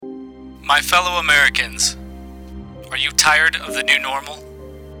My fellow Americans, are you tired of the new normal?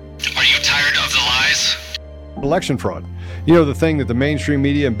 Are you tired of the lies? Election fraud. You know, the thing that the mainstream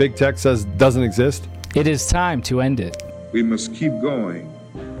media and big tech says doesn't exist? It is time to end it. We must keep going.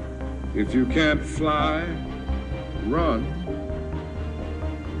 If you can't fly, run.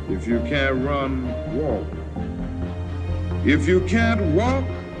 If you can't run, walk. If you can't walk,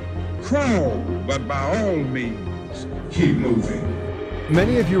 crawl. But by all means, keep moving.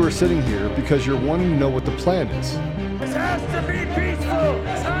 Many of you are sitting here because you're wanting to know what the plan is. This has to be peaceful.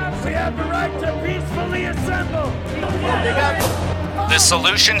 We have the right to peacefully assemble. The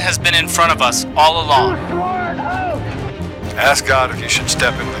solution has been in front of us all along. Ask God if you should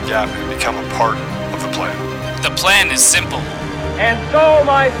step into the gap and become a part of the plan. The plan is simple. And so,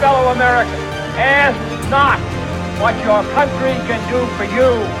 my fellow Americans, ask not what your country can do for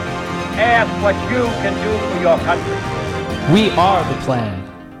you. Ask what you can do for your country. We are the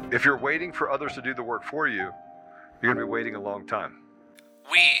plan. If you're waiting for others to do the work for you, you're going to be waiting a long time.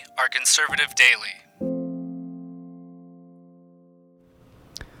 We are Conservative Daily.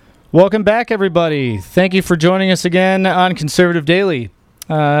 Welcome back, everybody. Thank you for joining us again on Conservative Daily.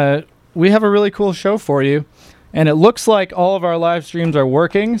 We have a really cool show for you, and it looks like all of our live streams are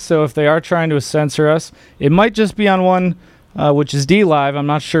working, so if they are trying to censor us, it might just be on one, which is DLive. I'm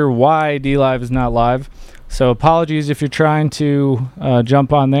not sure why DLive is not live, so apologies if you're trying to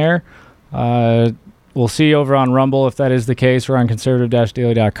jump on there. We'll see you over on Rumble if that is the case. We're on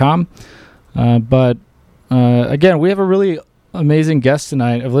conservative-daily.com. But again, we have a really amazing guest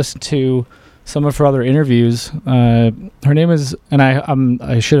tonight. I've listened to some of her other interviews. Her name is, and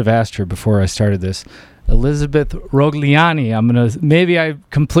I should have asked her before I started this, Elizabeth Rogliani. Maybe I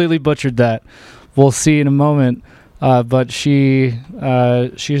completely butchered that. We'll see in a moment. But she's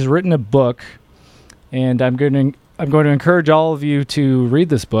written a book, and I'm going to encourage all of you to read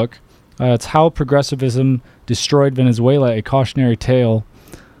this book. It's How Progressivism Destroyed Venezuela, a Cautionary Tale.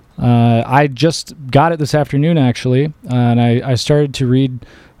 I just got it this afternoon, actually, and I started to read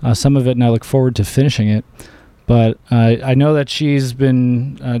some of it, and I look forward to finishing it. But I know that she's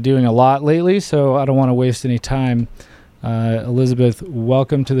been doing a lot lately, so I don't want to waste any time. Elizabeth,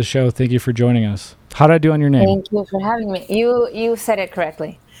 welcome to the show. Thank you for joining us. How did I do on your name? Thank you for having me. You said it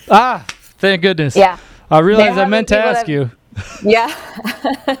correctly. Ah, thank goodness. Yeah. I realized I meant to ask you. Yeah.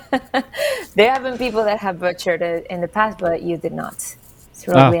 There have been people that have butchered it in the past, but you did not.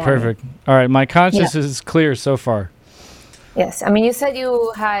 Perfect. All right. My conscience is clear so far. Yes. I mean, you said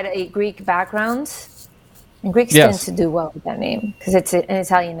you had a Greek background. And Greeks tend to do well with that name because it's an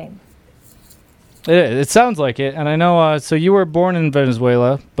Italian name. It sounds like it. And I know, so you were born in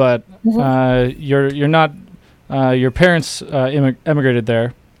Venezuela, but you're not, your parents emigrated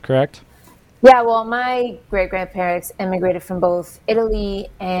there, correct? Yeah, well, my great-grandparents immigrated from both Italy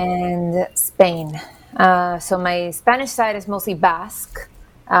and Spain. So my Spanish side is mostly Basque,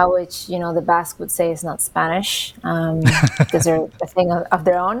 which, the Basque would say is not Spanish because they're a thing of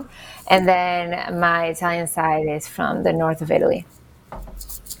their own. And then my Italian side is from the north of Italy.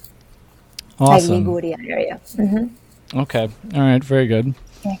 Awesome. Like Liguria area. Mm-hmm. Okay. All right. Very good.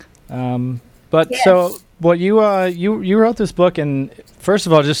 Okay. So what you wrote this book, and first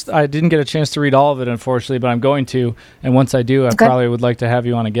of all, I didn't get a chance to read all of it, unfortunately, but I'm going to, and once I do, I probably would like to have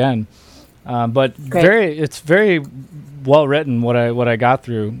you on again. But it's very well written. What I got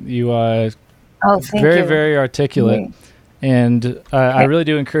through, very articulate, and I really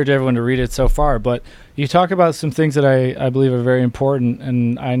do encourage everyone to read it so far. But you talk about some things that I believe are very important,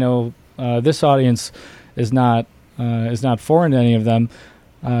 and I know this audience is not foreign to any of them.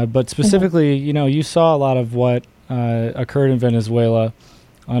 But specifically, you saw a lot of what occurred in Venezuela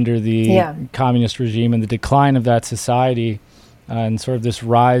under the communist regime and the decline of that society, and sort of this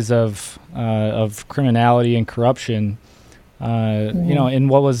rise of criminality and corruption, in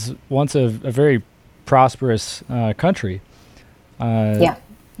what was once a very prosperous country.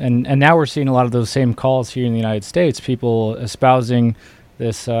 And now we're seeing a lot of those same calls here in the United States, people espousing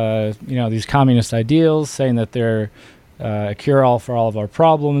this, these communist ideals, saying that they're a cure-all for all of our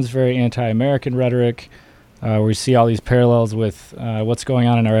problems, very anti-American rhetoric. We see all these parallels with what's going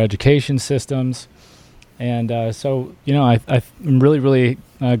on in our education systems. And so, I'm really, really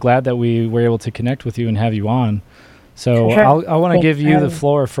glad that we were able to connect with you and have you on. So I want to give you the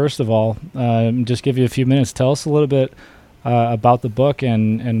floor, first of all, just give you a few minutes. Tell us a little bit about the book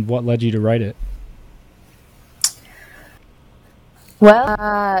and what led you to write it. Well,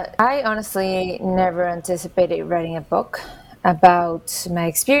 I honestly never anticipated writing a book about my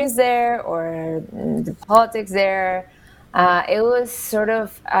experience there or the politics there. It was sort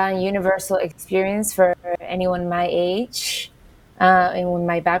of a universal experience for anyone my age. And with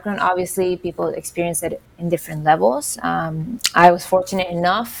my background, obviously, people experience it in different levels. I was fortunate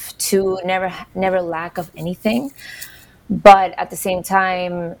enough to never lack of anything, but at the same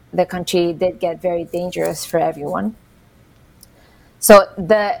time, the country did get very dangerous for everyone. So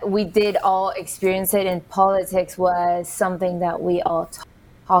we did all experience it, and politics was something that we all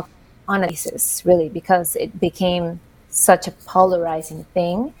talked on a basis, really, because it became such a polarizing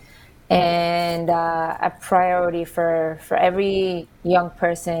thing and a priority for every young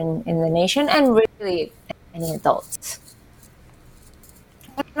person in the nation and really any adults.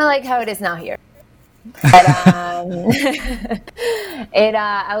 I don't like how it is now here. But I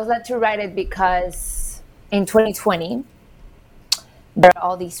was led to write it because in 2020, there are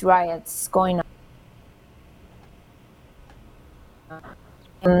all these riots going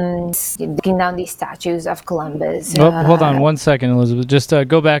on, taking down these statues of Columbus. Oh, hold on 1 second, Elizabeth. Just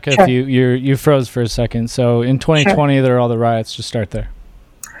go back Sure. if you froze for a second. So in 2020, there are all the riots. Just start there.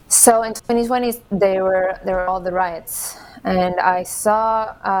 So in 2020, there were all the riots, and I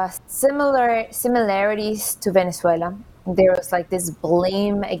saw similarities to Venezuela. There was like this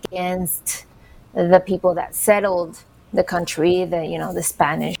blame against the people that settled the country, the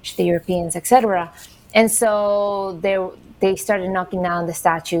Spanish, the Europeans, etc. And so they started knocking down the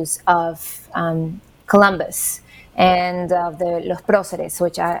statues of Columbus and of the Los Próceres,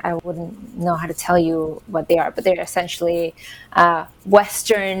 which I wouldn't know how to tell you what they are, but they're essentially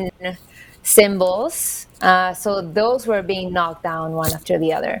Western symbols. So those were being knocked down one after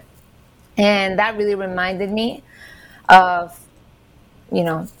the other. And that really reminded me of,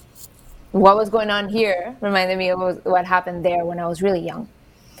 what was going on here, reminded me of what happened there when I was really young.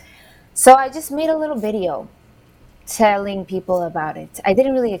 So I just made a little video telling people about it. I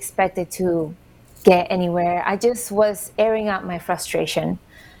didn't really expect it to get anywhere. I just was airing out my frustration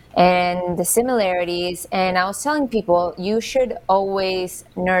and the similarities. And I was telling people, you should always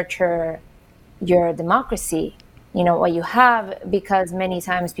nurture your democracy, what you have, because many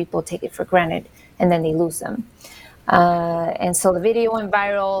times people take it for granted and then they lose them. And so the video went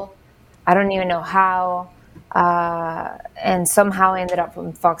viral. I don't even know how. And somehow ended up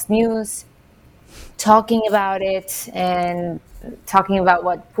on Fox News talking about it and talking about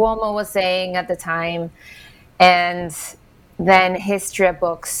what Cuomo was saying at the time. And then History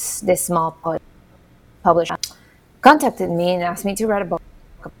Books, this small publisher, contacted me and asked me to write a book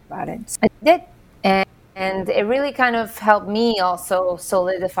about it. So I did. And it really kind of helped me also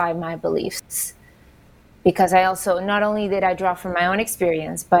solidify my beliefs. Because I also, not only did I draw from my own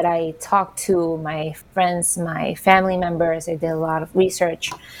experience, but I talked to my friends, my family members. I did a lot of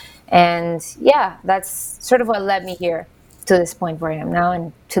research. And yeah, that's sort of what led me here to this point where I am now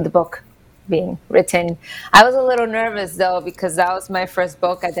and to the book being written. I was a little nervous though, because that was my first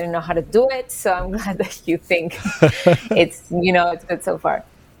book. I didn't know how to do it. So I'm glad that you think it's good so far.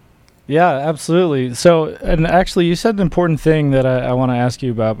 Yeah, absolutely. So, and actually, you said an important thing that I want to ask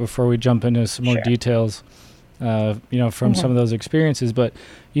you about before we jump into some more details, from some of those experiences. But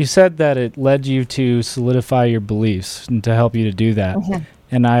you said that it led you to solidify your beliefs and to help you to do that.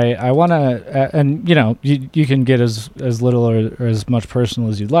 And I want to, and you can get as little or as much personal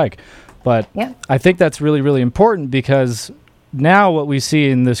as you'd like. But I think that's really, really important, because now what we see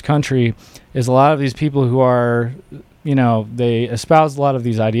in this country is a lot of these people who are, they espouse a lot of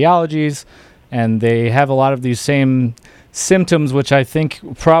these ideologies, and they have a lot of these same symptoms, which I think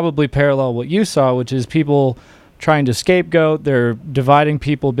probably parallel what you saw, which is people trying to scapegoat. They're dividing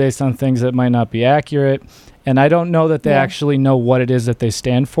people based on things that might not be accurate. And I don't know that they actually know what it is that they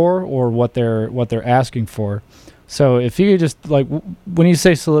stand for or what they're asking for. So if you could just, when you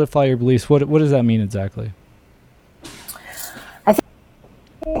say solidify your beliefs, what does that mean exactly? I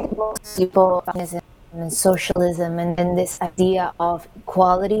think most people and socialism and this idea of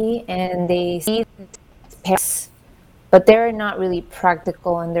equality, and they see parents, but they're not really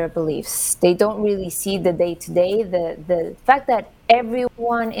practical in their beliefs. They don't really see the day-to-day, the fact that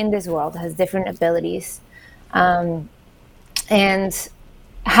everyone in this world has different abilities, and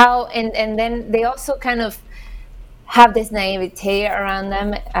how and then they also kind of have this naivete around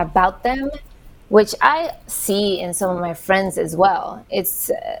them, about them, which I see in some of my friends as well.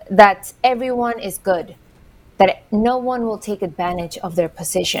 It's that everyone is good, that no one will take advantage of their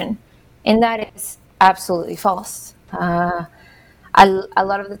position. And that is absolutely false. A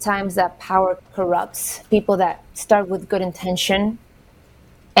lot of the times that power corrupts. People that start with good intention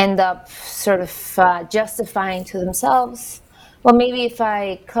end up sort of justifying to themselves, well, maybe if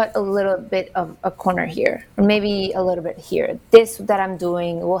I cut a little bit of a corner here, or maybe a little bit here, this that I'm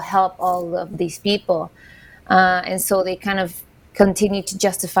doing will help all of these people. And so they kind of continue to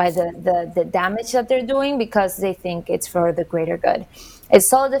justify the damage that they're doing because they think it's for the greater good. It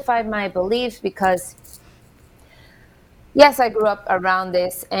solidified my belief because, yes, I grew up around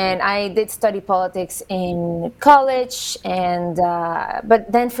this, and I did study politics in college, and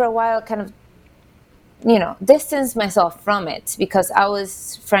but then for a while, kind of, distanced myself from it because I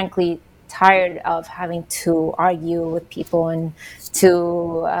was frankly tired of having to argue with people and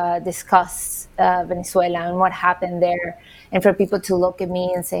to discuss Venezuela and what happened there, and for people to look at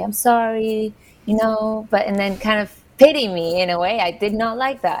me and say, "I'm sorry," and then kind of pity me in a way. I did not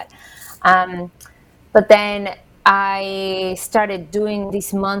like that. But then I started doing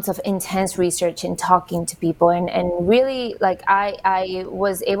these months of intense research and talking to people, and really, like, I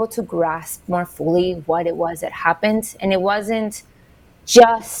was able to grasp more fully what it was that happened. And it wasn't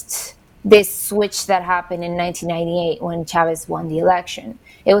just this switch that happened in 1998 when Chavez won the election.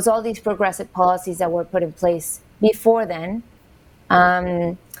 It was all these progressive policies that were put in place before then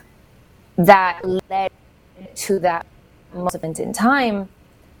that led to that moment in time.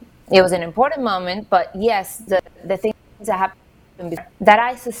 It was an important moment, but yes, the things that happened before, that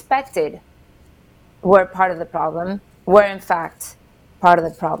I suspected were part of the problem, were in fact part of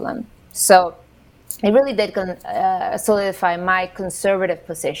the problem. So it really did solidify my conservative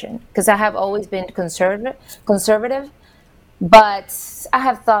position, because I have always been conservative, but I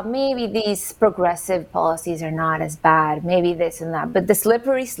have thought maybe these progressive policies are not as bad, maybe this and that. But the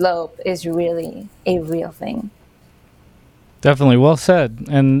slippery slope is really a real thing. Definitely, well said.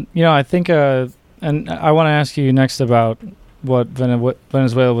 And I think, and I want to ask you next about what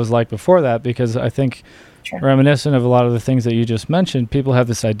Venezuela was like before that, because I think, Sure, reminiscent of a lot of the things that you just mentioned, people have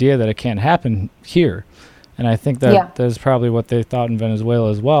this idea that it can't happen here, and I think that is probably what they thought in Venezuela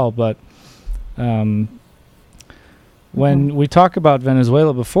as well. But when we talk about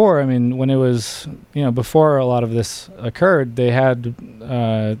Venezuela before, I mean, when it was, before a lot of this occurred, they had,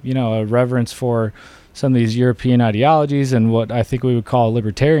 a reverence for some of these European ideologies and what I think we would call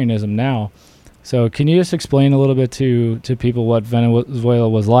libertarianism now. So can you just explain a little bit to people what Venezuela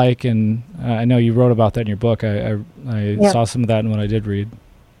was like? And I know you wrote about that in your book. I saw some of that in what I did read.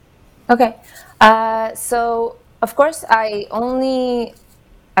 Okay. So, of course, I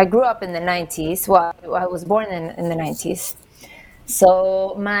grew up in the 90s. Well, I was born in the 90s.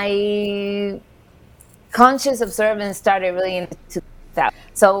 So my conscious observance started really in 2000.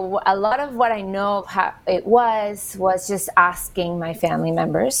 So a lot of what I know of how it was just asking my family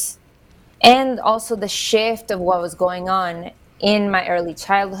members, and also the shift of what was going on in my early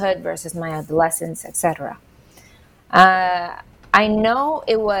childhood versus my adolescence, etc. I know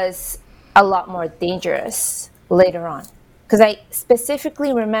it was a lot more dangerous later on, because I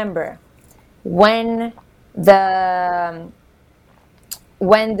specifically remember when the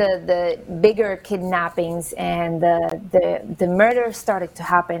bigger kidnappings and the murders started to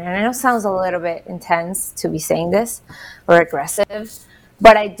happen. And I know it sounds a little bit intense to be saying this, or aggressive,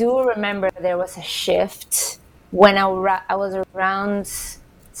 but I do remember there was a shift when I was around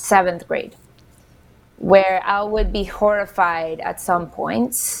 7th grade, where I would be horrified at some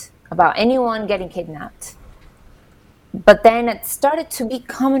points about anyone getting kidnapped. But then it started to be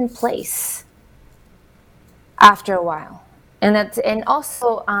commonplace after a while. And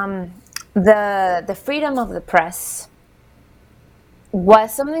also the freedom of the press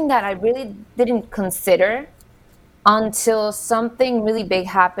was something that I really didn't consider until something really big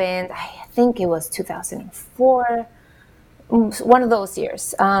happened. I think it was 2004, one of those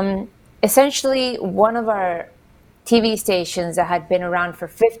years. Essentially, one of our TV stations that had been around for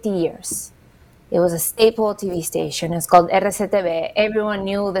 50 years. It was a staple TV station. It's called RCTV. Everyone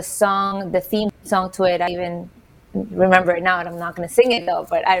knew the song, the theme song to it. I even remember it now, and I'm not going to sing it though,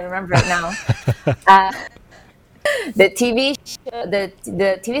 but I remember it now. The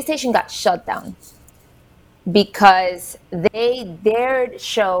TV station got shut down because they dared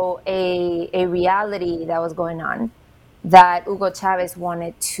show a reality that was going on, that Hugo Chavez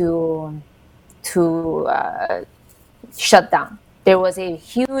wanted to shut down. There was a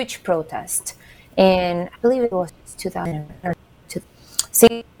huge protest, and I believe it was 2000.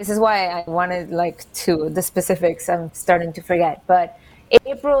 See, this is why I wanted the specifics. I'm starting to forget, but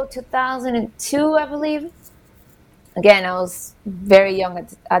April 2002, I believe. Again, I was very young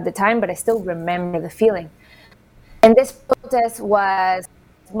at the time, but I still remember the feeling. And this protest was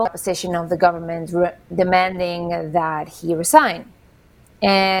opposition of the government demanding that he resign.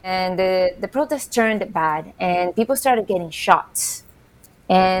 And the protest turned bad, and people started getting shot.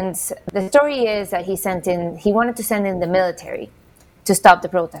 And the story is that he wanted to send in the military to stop the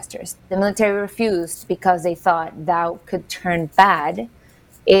protesters. The military refused because they thought that could turn bad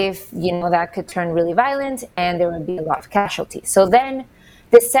if that could turn really violent and there would be a lot of casualties. So then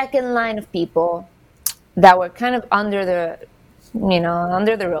the second line of people that were kind of under the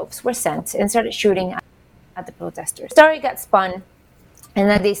ropes were sent and started shooting at the protesters. The story got spun, and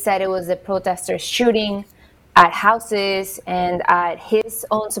then they said it was the protesters shooting at houses and at his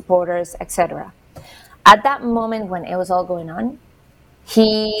own supporters, etc. At that moment when it was all going on,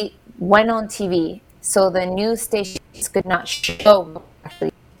 he went on TV, so the news stations could not show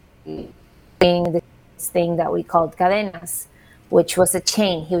actually this thing that we called cadenas, which was a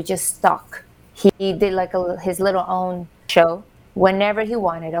chain. He was just stuck. He did like his little own show whenever he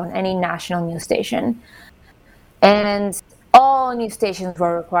wanted on any national news station. And all news stations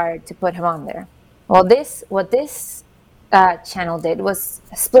were required to put him on there. Well, what this channel did was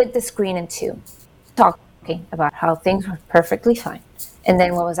split the screen in two, talking about how things were perfectly fine, and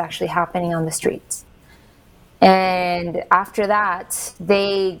then what was actually happening on the streets. And after that,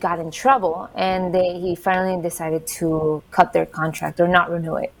 they got in trouble, and he finally decided to cut their contract or not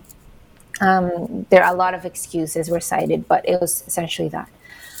renew it. There are a lot of excuses were cited, but it was essentially that.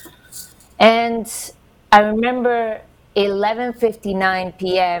 And I remember 11:59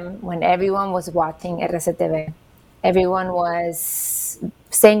 p.m. when everyone was watching RCTV. Everyone was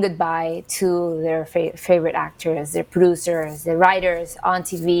saying goodbye to their favorite actors, their producers, the writers on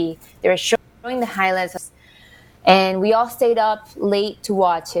TV. They were showing the highlights. And we all stayed up late to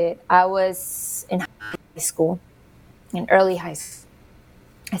watch it. I was in high school, in early high school,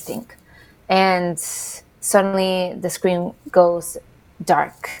 I think. And suddenly the screen goes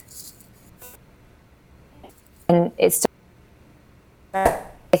dark. And it's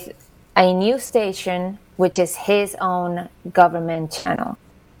a new station, which is his own government channel,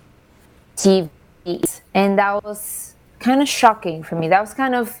 TV. And that was kind of shocking for me. That was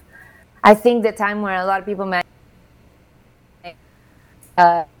kind of, I think, the time where a lot of people met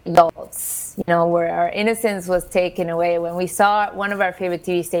adults, where our innocence was taken away when we saw one of our favorite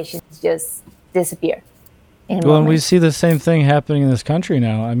TV stations just disappear. Well, and we see the same thing happening in this country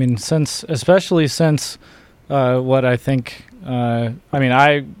now. I mean, especially since what I think,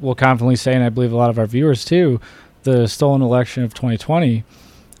 I will confidently say, and I believe a lot of our viewers too, the stolen election of 2020.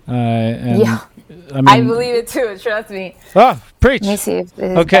 Yeah. I believe it too, trust me. Oh, preach. Let me see if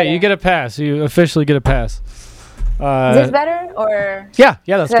this is okay, better. You get a pass. You officially get a pass. Is this better or? Yeah,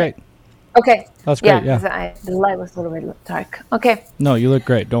 that's great. Okay. That's great, yeah. The light was a little bit dark. Okay. No, you look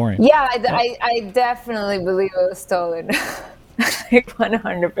great. Don't worry. Yeah, I definitely believe it was stolen. Like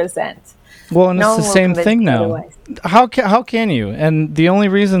 100%. Well, and it's the same thing now. How can you? And the only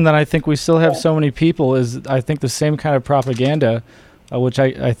reason that I think we still have so many people is I think the same kind of propaganda, which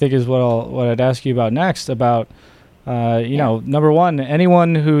I think is what I'd ask you about next. About number one,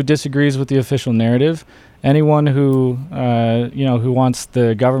 anyone who disagrees with the official narrative, anyone who who wants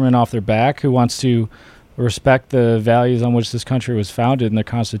the government off their back, who wants to respect the values on which this country was founded in the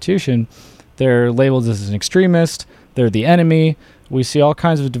Constitution, they're labeled as an extremist. They're the enemy. We see all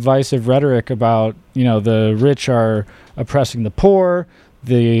kinds of divisive rhetoric about, the rich are oppressing the poor.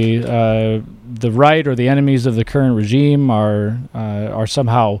 The right or the enemies of the current regime are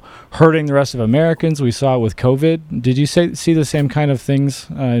somehow hurting the rest of Americans. We saw it with COVID. Did you see the same kind of things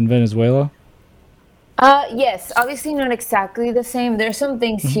in Venezuela? Yes, obviously not exactly the same. There's some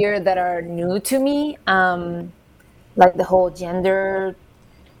things here that are new to me, like the whole gender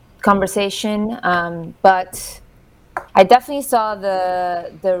conversation. But I definitely saw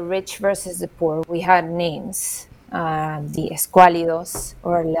the rich versus the poor. We had names, the escuálidos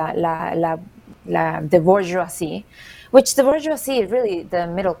or the bourgeoisie, which the bourgeoisie is really the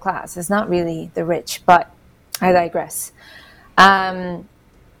middle class. It's not really the rich, but I digress.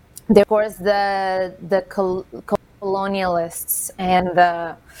 Of course, the colonialists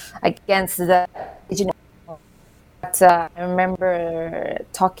and against the indigenous. I remember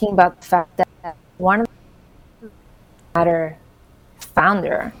talking about the fact that one of the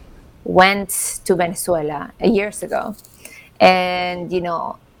founder went to Venezuela years ago, and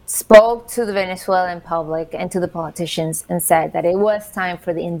spoke to the Venezuelan public and to the politicians and said that it was time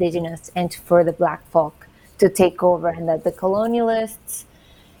for the indigenous and for the black folk to take over, and that the colonialists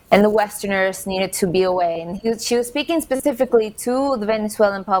and the Westerners needed to be away. And she was speaking specifically to the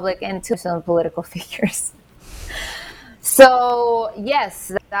Venezuelan public and to some political figures. So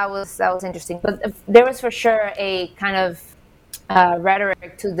yes, that was interesting. But there was for sure a kind of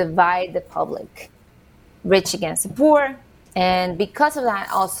rhetoric to divide the public, rich against the poor. And because of that,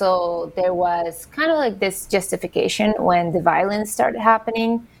 also there was kind of like this justification when the violence started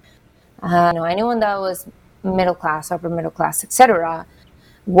happening. Anyone that was middle class, upper middle class, etc.,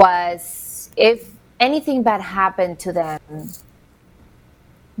 was, if anything bad happened to them,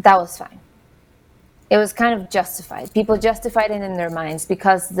 that was fine. It was kind of justified. People justified it in their minds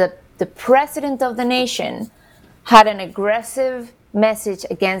because the president of the nation had an aggressive message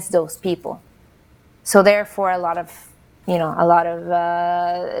against those people. So therefore, a lot of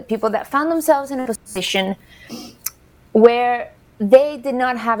people that found themselves in a position where they did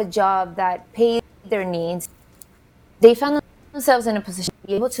not have a job that paid their needs, they found themselves in a position to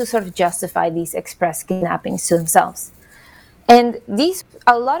be able to sort of justify these express kidnappings to themselves. And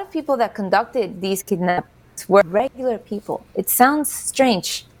a lot of people that conducted these kidnappings were regular people. It sounds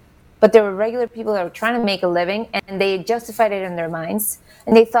strange, but they were regular people that were trying to make a living, and they justified it in their minds.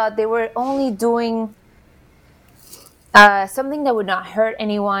 And they thought they were only doing something that would not hurt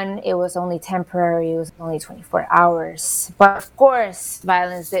anyone. It was only temporary. It was only 24 hours. But of course,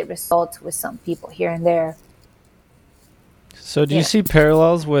 violence did result with some people here and there. So do you see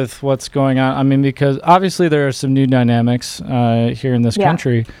parallels with what's going on? I mean, because obviously there are some new dynamics here in this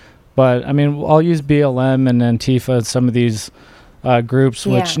country, but I mean, I'll use BLM and Antifa, some of these groups.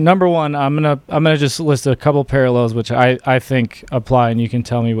 Which number one, I'm gonna just list a couple parallels which I think apply, and you can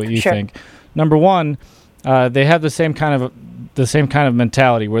tell me what you think. Number one, they have the same kind of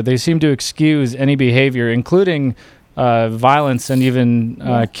mentality where they seem to excuse any behavior, including violence and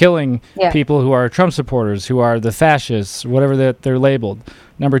even killing people who are Trump supporters, who are the fascists, whatever they're labeled.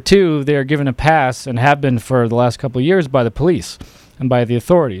 Number two, they are given a pass and have been for the last couple of years by the police and by the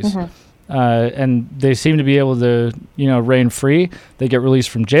authorities. And they seem to be able to, reign free. They get released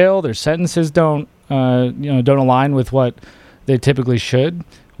from jail. Their sentences don't align with what they typically should.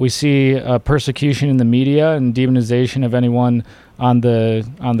 We see persecution in the media and demonization of anyone on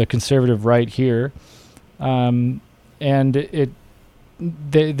the conservative right here. And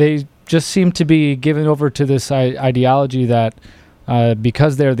they just seem to be given over to this ideology that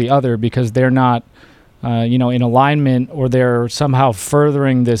because they're the other, because they're not, in alignment, or they're somehow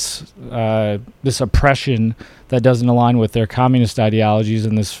furthering this oppression that doesn't align with their communist ideologies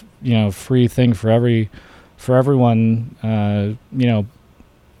and this free thing for everyone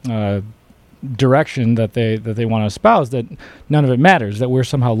direction that they want to espouse, that none of it matters, that we're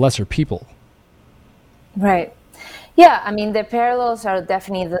somehow lesser people. Right. Yeah, I mean, the parallels are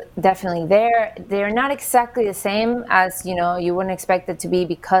definitely there. They're not exactly the same as, you wouldn't expect it to be,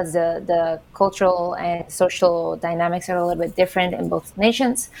 because the cultural and social dynamics are a little bit different in both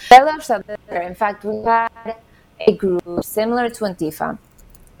nations. Parallels are there. In fact, we had a group similar to Antifa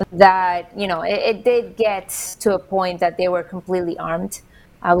that, it did get to a point that they were completely armed.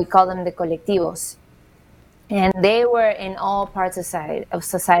 We call them the colectivos. And they were in all parts of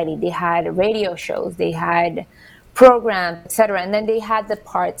society. They had radio shows, they had programs, etc. And then they had the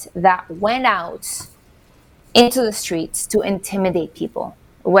part that went out into the streets to intimidate people,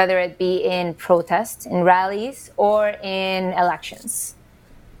 whether it be in protests, in rallies, or in elections.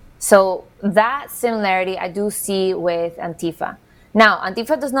 So that similarity I do see with Antifa. Now,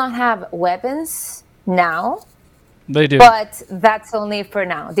 Antifa does not have weapons now. They do. But that's only for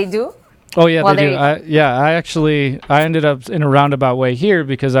now. They do? Oh, yeah, they do. I ended up in a roundabout way here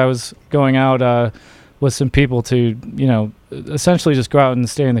because I was going out with some people to, essentially just go out and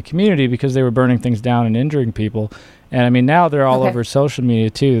stay in the community because they were burning things down and injuring people. And I mean, now they're all over social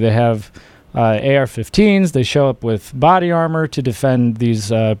media too. They have AR-15s. They show up with body armor to defend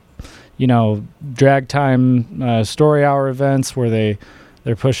these, drag time story hour events where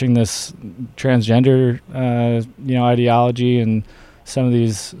they're pushing this transgender, ideology and some of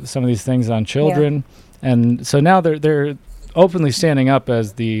these things on children. And so now they're openly standing up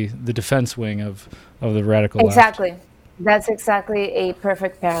as the defense wing of the radical left. That's exactly a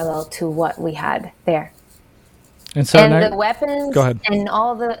perfect parallel to what we had there. And so the weapons and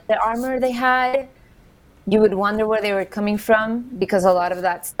all the armor they had, you would wonder where they were coming from, because a lot of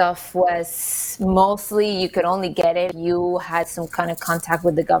that stuff was mostly, you could only get it if you had some kind of contact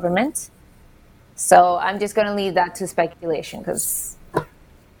with the government. So I'm just going to leave that to speculation, because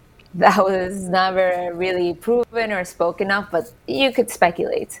that was never really proven or spoken of, but you could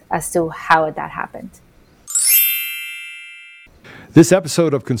speculate as to how that happened. This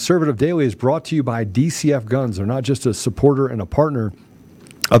episode of Conservative Daily is brought to you by DCF Guns. They're not just a supporter and a partner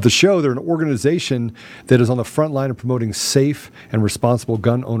of the show. They're an organization that is on the front line of promoting safe and responsible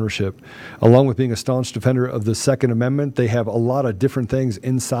gun ownership. Along with being a staunch defender of the Second Amendment, they have a lot of different things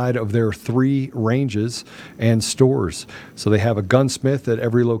inside of their 3 ranges and stores. So they have a gunsmith at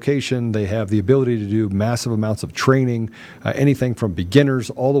every location. They have the ability to do massive amounts of training, anything from beginners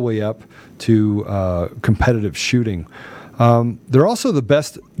all the way up to competitive shooting. They're also the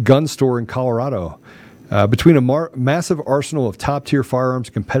best gun store in Colorado. Between a massive arsenal of top-tier firearms,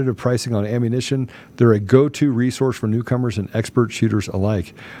 competitive pricing on ammunition, they're a go-to resource for newcomers and expert shooters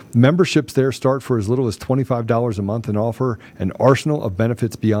alike. Memberships there start for as little as $25 a month and offer an arsenal of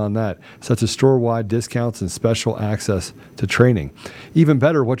benefits beyond that, such as store-wide discounts and special access to training. Even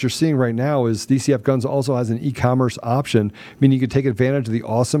better, what you're seeing right now is DCF Guns also has an e-commerce option, meaning you can take advantage of the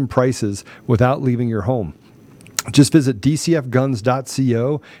awesome prices without leaving your home. Just visit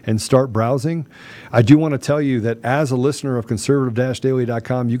dcfguns.co and start browsing. I do want to tell you that as a listener of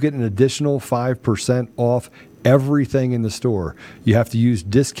conservative-daily.com, you get an additional 5% off everything in the store. You have to use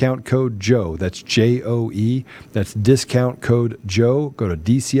discount code Joe. That's Joe. That's discount code Joe. Go to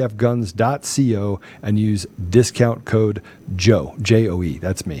dcfguns.co and use discount code Joe. Joe.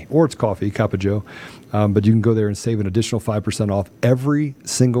 That's me. Or it's coffee, cup of Joe. But you can go there and save an additional 5% off every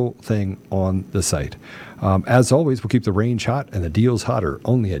single thing on the site. As always, we'll keep the range hot and the deals hotter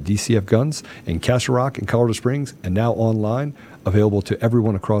only at DCF Guns in Castle Rock and Colorado Springs, and now online, available to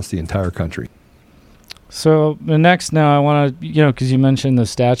everyone across the entire country. So the next now I want to, because you mentioned the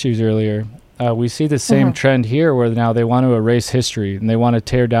statues earlier, we see the same trend here where now they want to erase history and they want to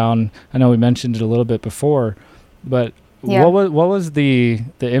tear down. I know we mentioned it a little bit before, but what was the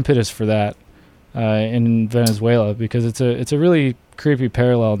impetus for that in Venezuela? Because it's a really creepy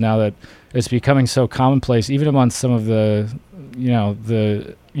parallel now that it's becoming so commonplace, even among some of the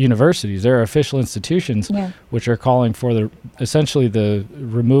universities. There are official institutions which are calling for essentially the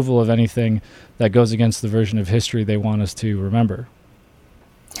removal of anything that goes against the version of history they want us to remember.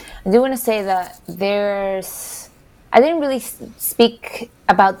 I do want to say that I didn't really speak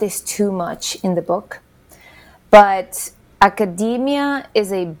about this too much in the book, but academia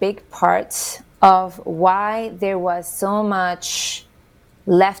is a big part of why there was so much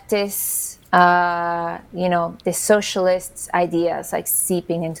leftist, the socialist ideas like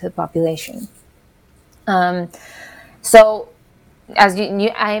seeping into the population. So, as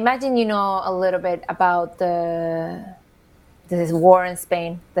I imagine you know a little bit about this war in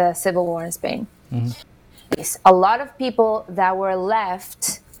Spain, the civil war in Spain. Mm-hmm. A lot of people that were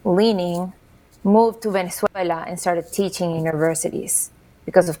left-leaning moved to Venezuela and started teaching in universities.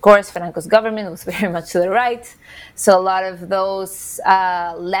 Because, of course, Franco's government was very much to the right. So a lot of those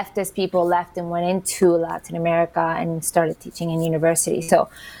leftist people left and went into Latin America and started teaching in universities. So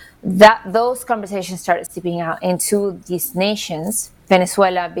those conversations started seeping out into these nations,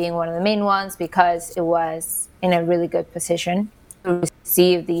 Venezuela being one of the main ones because it was in a really good position to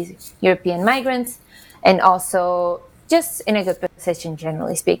receive these European migrants and also just in a good position,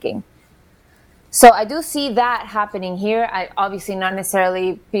 generally speaking. So I do see that happening here. Obviously not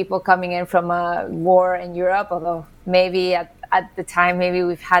necessarily people coming in from a war in Europe, although maybe at the time, maybe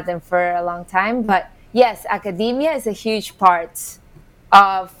we've had them for a long time. But yes, academia is a huge part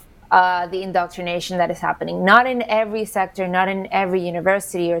of the indoctrination that is happening. Not in every sector, not in every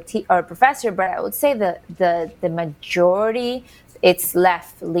university or professor, but I would say the majority, it's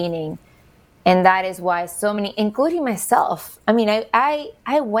left-leaning. And that is why so many, including myself, I mean,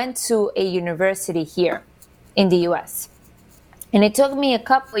 I went to a university here in the U.S. And it took me a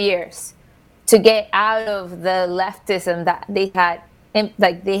couple of years to get out of the leftism that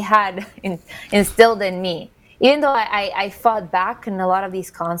they had instilled in me. Even though I fought back in a lot of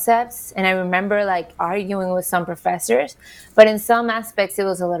these concepts, and I remember arguing with some professors, but in some aspects it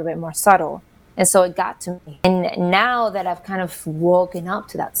was a little bit more subtle. And so it got to me. And now that I've kind of woken up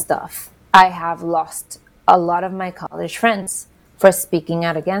to that stuff, I have lost a lot of my college friends for speaking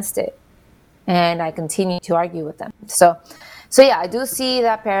out against it. And I continue to argue with them. So yeah, I do see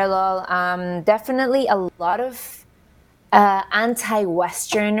that parallel. Definitely a lot of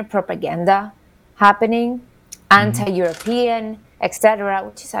anti-Western propaganda happening, anti-European, etc.,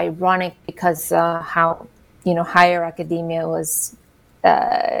 which is ironic because how higher academia was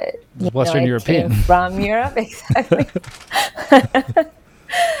Western European from Europe, exactly.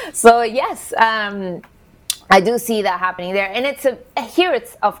 So yes, I do see that happening there, and it's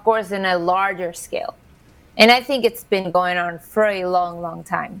of course in a larger scale, and I think it's been going on for a long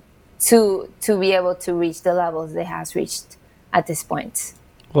time to be able to reach the levels it has reached at this point.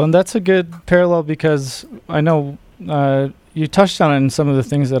 Well, and that's a good parallel because I know you touched on it in some of the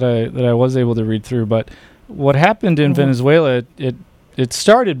things that I was able to read through, but what happened in Venezuela, it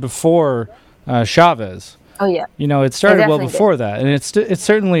started before Chavez. Oh yeah. It started well before that, and it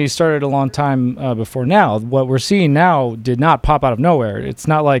certainly started a long time before now. What we're seeing now did not pop out of nowhere. It's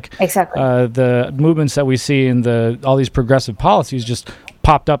not like the movements that we see in all these progressive policies just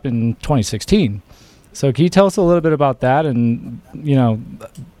popped up in 2016. So can you tell us a little bit about that? And yeah.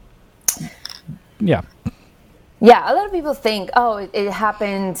 Yeah, a lot of people think, oh, it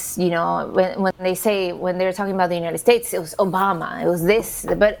happened, when they're talking about the United States, it was Obama, it was this.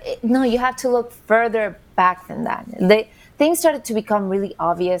 But no, you have to look further back than that. Things started to become really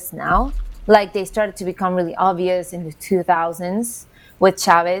obvious now. Like they started to become really obvious in the 2000s with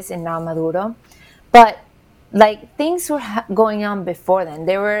Chavez and now Maduro. But like things were going on before then.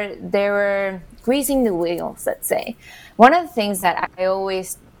 They were greasing the wheels, let's say. One of the things that I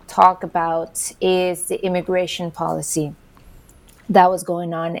always talk about is the immigration policy that was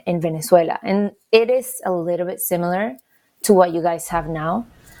going on in Venezuela. And it is a little bit similar to what you guys have now.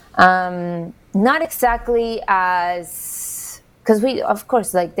 Not exactly as, because of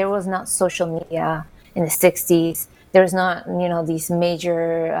course, like there was not social media in the 60s. There was not, these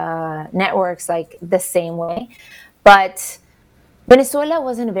major networks like the same way. But Venezuela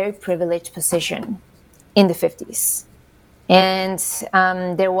was in a very privileged position in the 50s. And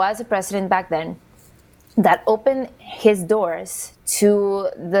there was a president back then that opened his doors to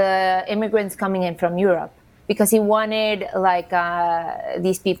the immigrants coming in from Europe because he wanted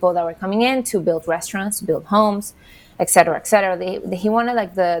these people that were coming in to build restaurants, build homes, et cetera, et cetera. He wanted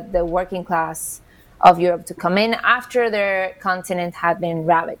like the working class of Europe to come in after their continent had been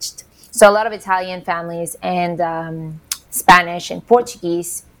ravaged. So a lot of Italian families and Spanish and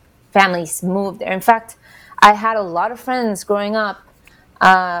Portuguese families moved there. In fact, I had a lot of friends growing up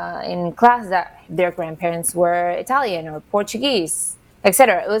in class that their grandparents were Italian or Portuguese,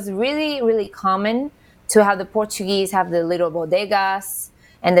 etc. It was really, really common to have the Portuguese have the little bodegas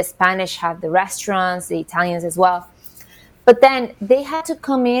and the Spanish have the restaurants, the Italians as well. But then they had to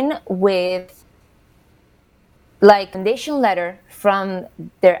come in with like a recommendation letter from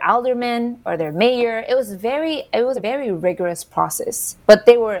their alderman or their mayor. It was a very rigorous process, but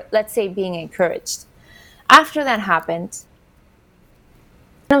they were, let's say, being encouraged. After that happened,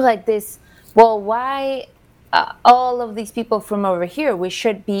 I was like this, well, why all of these people from over here? We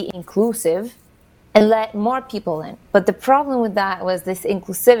should be inclusive and let more people in. But the problem with that was this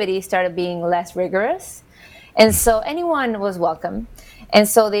inclusivity started being less rigorous. And so anyone was welcome. And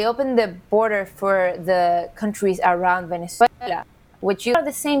so they opened the border for the countries around Venezuela, which are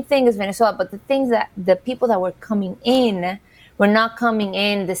the same thing as Venezuela, but the people that were coming in were not coming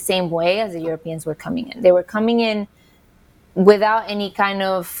in the same way as the Europeans were coming in. They were coming in without any kind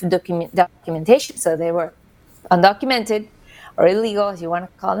of documentation. So they were undocumented or illegal, as you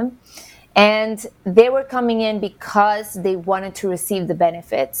want to call them. And they were coming in because they wanted to receive the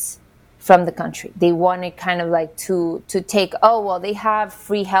benefits from the country. They wanted kind of like to take, they have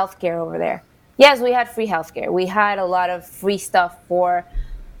free healthcare over there. Yes, we had free healthcare. We had a lot of free stuff for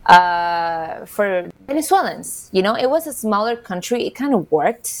Venezuelans. It was a smaller country. It kind of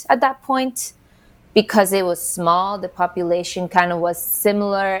worked at that point because it was small. The population kind of was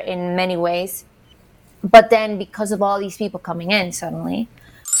similar in many ways. But then because of all these people coming in suddenly.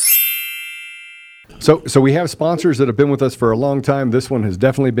 So we have sponsors that have been with us for a long time. This one has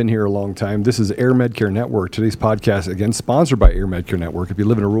definitely been here a long time. This is Air Medcare Network. Today's podcast, again, sponsored by Air Medcare Network. If you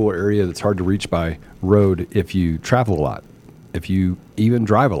live in a rural area that's hard to reach by road, if you travel a lot, if you even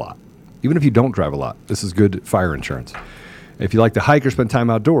drive a lot, even if you don't drive a lot, this is good fire insurance. If you like to hike or spend time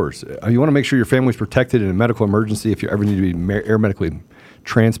outdoors, you want to make sure your family's protected in a medical emergency. If you ever need to be air medically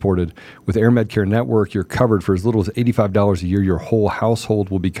transported, with Air Medcare Network, you're covered for as little as $85 a year. Your whole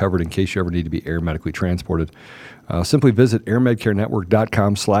household will be covered in case you ever need to be air medically transported. Simply visit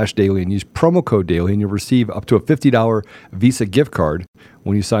airmedcarenetwork.com/daily and use promo code daily, and you'll receive up to a $50 Visa gift card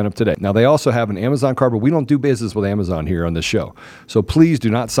when you sign up today. Now, they also have an Amazon card, but we don't do business with Amazon here on this show. So please do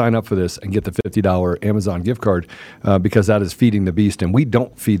not sign up for this and get the $50 Amazon gift card because that is feeding the beast, and we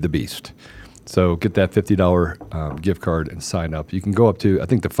don't feed the beast. So get that $50 gift card and sign up. You can go up to, I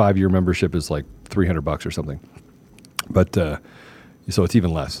think the 5-year membership is like $300 or something. But so it's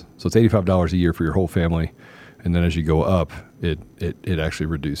even less. So it's $85 a year for your whole family. And then as you go up, it actually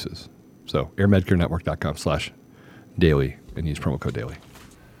reduces. So airmedcarenetwork.com/daily and use promo code daily.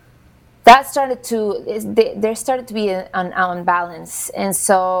 There started to be an unbalance. And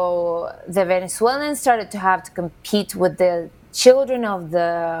so the Venezuelans started to have to compete with the children of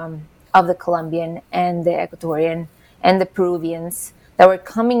the Colombian and the Ecuadorian and the Peruvians that were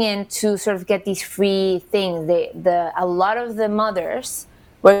coming in to sort of get these free things. A lot of the mothers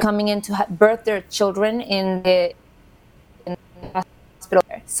were coming in to birth their children in the hospital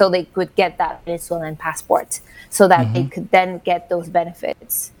so they could get that Venezuelan passport so that they could then get those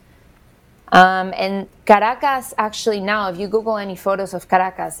benefits. And Caracas, actually now, if you Google any photos of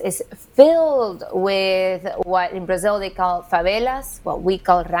Caracas, is filled with what in Brazil they call favelas, what we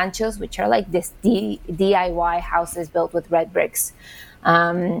call ranchos, which are like this DIY houses built with red bricks.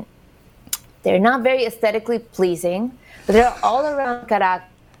 They're not very aesthetically pleasing, but they're all around Caracas.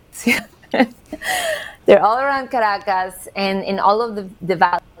 They're all around Caracas and in all of the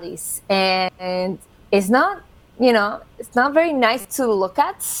valleys. And it's not, it's not very nice to look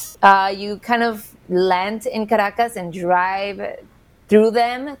at. You kind of land in Caracas and drive through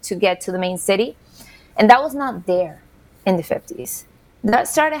them to get to the main city. And that was not there in the 50s. That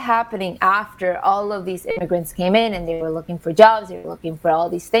started happening after all of these immigrants came in and they were looking for jobs, they were looking for all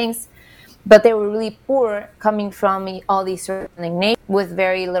these things. But they were really poor, coming from all these surrounding nations with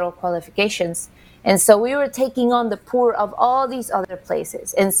very little qualifications. And so we were taking on the poor of all these other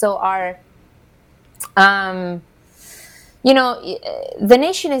places. And so our, the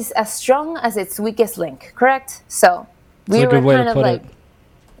nation is as strong as its weakest link, correct? So we were kind of like,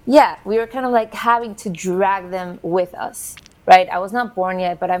 we were kind of like having to drag them with us, right? I was not born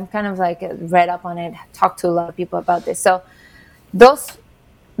yet, but I'm kind of like read up on it, talked to a lot of people about this. So those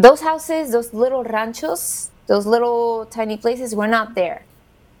houses, those little ranchos, those little tiny places were not there.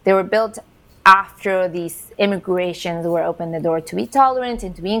 They were built after these immigrations were opened the door to be tolerant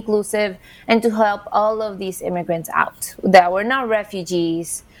and to be inclusive and to help all of these immigrants out that were not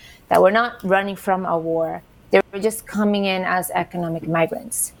refugees, that were not running from a war. They were just coming in as economic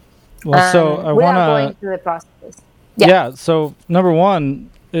migrants. Well, so I want to going through the process. Yeah. So number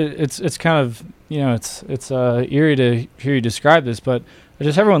one, it's kind of it's eerie to hear you describe this, but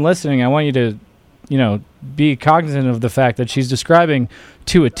just everyone listening, I want you to be cognizant of the fact that she's describing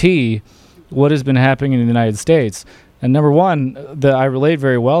to a T what has been happening in the United States. And number one, I relate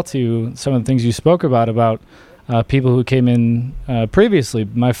very well to some of the things you spoke about people who came in previously.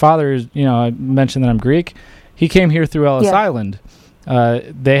 My father, I mentioned that I'm Greek. He came here through Ellis Island.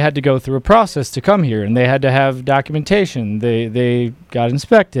 They had to go through a process to come here, and they had to have documentation. They got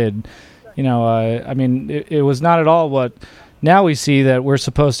inspected. It was not at all what now we see that we're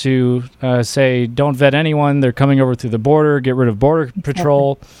supposed to say, don't vet anyone. They're coming over through the border, get rid of border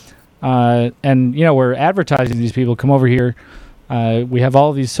patrol. And we're advertising these people come over here. We have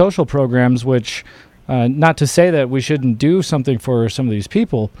all these social programs, which not to say that we shouldn't do something for some of these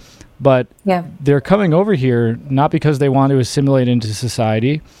people, but they're coming over here not because they want to assimilate into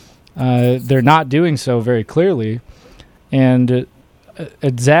society. They're not doing so very clearly. And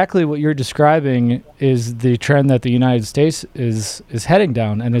exactly what you're describing is the trend that the United States is heading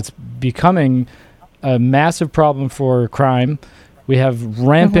down, and it's becoming a massive problem for crime. We have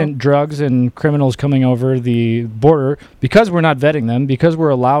rampant drugs and criminals coming over the border because we're not vetting them, because we're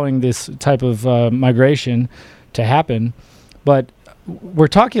allowing this type of migration to happen. But we're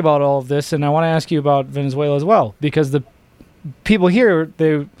talking about all of this, and I want to ask you about Venezuela as well, because the people here,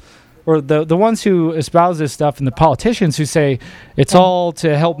 the ones who espouse this stuff and the politicians who say it's all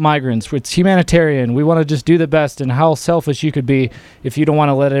to help migrants, it's humanitarian, we want to just do the best, and how selfish you could be if you don't want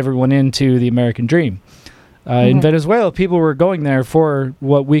to let everyone into the American dream. In Venezuela, people were going there for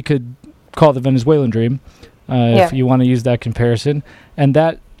what we could call the Venezuelan dream, if you want to use that comparison, and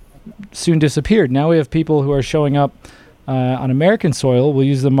that soon disappeared. Now we have people who are showing up on American soil. We'll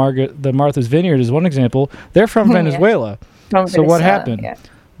use the Martha's Vineyard as one example. They're from Venezuela. So what happened? Yeah.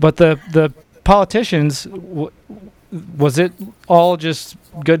 But the politicians, was it all just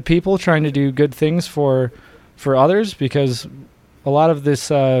good people trying to do good things for others? Because a lot of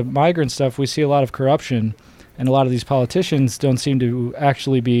this migrant stuff, we see a lot of corruption, and a lot of these politicians don't seem to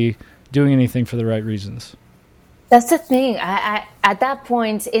actually be doing anything for the right reasons. That's the thing. I at that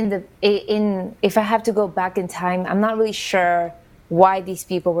point if I have to go back in time, I'm not really sure why these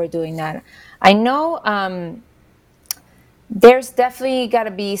people were doing that. I know there's definitely got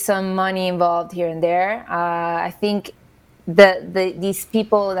to be some money involved here and there. I think these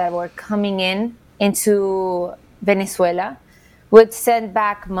people that were coming into Venezuela would send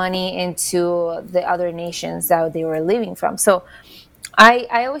back money into the other nations that they were leaving from. So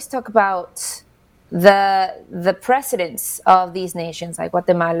I always talk about the presidents of these nations, like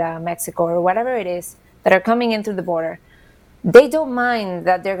Guatemala, Mexico, or whatever it is, that are coming in through the border. They don't mind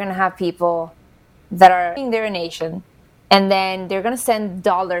that they're going to have people that are in their nation, and then they're going to send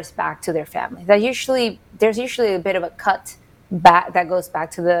dollars back to their family. There's usually a bit of a cut back that goes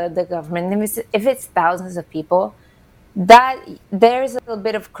back to the government. If it's thousands of people, that there's a little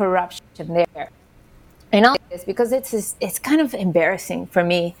bit of corruption there. And all this because it's kind of embarrassing for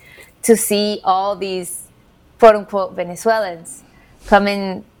me to see all these quote unquote Venezuelans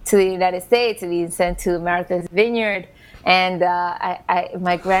coming to the United States and being sent to Martha's Vineyard. And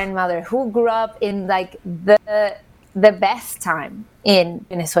my grandmother, who grew up in like the best time in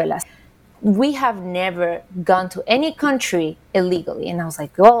Venezuela, we have never gone to any country illegally. And I was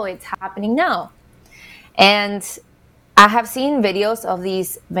like, oh, it's happening now. And I have seen videos of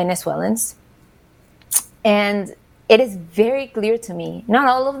these Venezuelans And it is very clear to me, not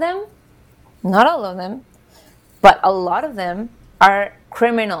all of them, but a lot of them are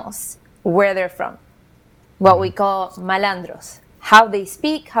criminals where they're from. What we call malandros. How they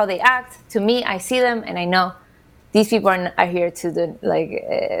speak, how they act. To me, I see them and I know these people are here to do,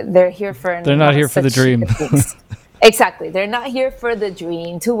 they're here for... They're not here for the dream. Exactly. They're not here for the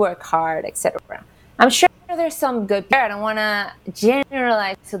dream, to work hard, etc. I'm sure there's some good people. I don't want to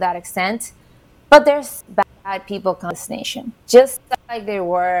generalize to that extent, but there's bad people come to this nation, just like there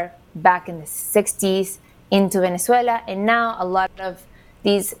were back in the 60s into Venezuela, and now a lot of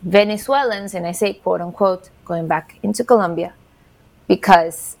these Venezuelans, and I say quote unquote, going back into Colombia,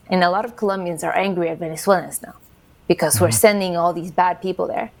 because, and a lot of Colombians are angry at Venezuelans now, because we're sending all these bad people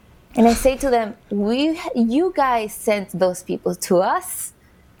there. And I say to them, you guys sent those people to us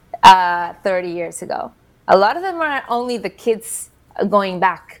 30 years ago. A lot of them are only the kids going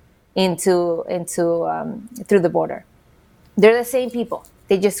back into through the border. They're the same people.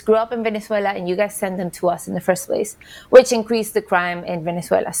 They just grew up in Venezuela, and you guys sent them to us in the first place, which increased the crime in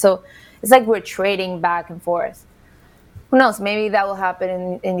Venezuela. So it's like we're trading back and forth. Who knows? Maybe that will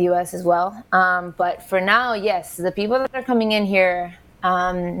happen in the U.S. as well. But for now, yes, the people that are coming in here,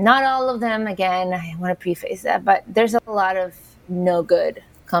 not all of them, again, I want to preface that, but there's a lot of no good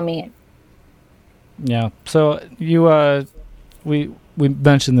coming in. Yeah. So we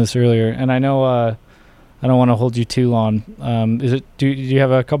mentioned this earlier, and I know I don't want to hold you too long. Do you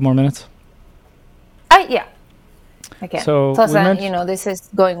have a couple more minutes? Yeah. Okay. So plus, this is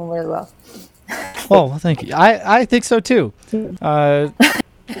going really well. Well, thank you. I think so too.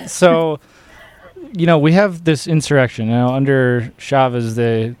 So, we have this insurrection now under Chavez.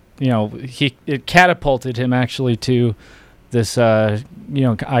 It catapulted him actually to this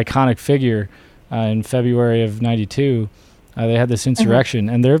iconic figure in February of '92. They had this insurrection,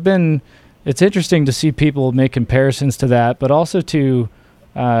 and there have been. It's interesting to see people make comparisons to that, but also to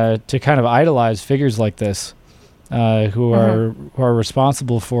kind of idolize figures like this. Who are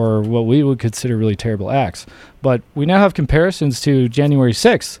responsible for what we would consider really terrible acts. But we now have comparisons to January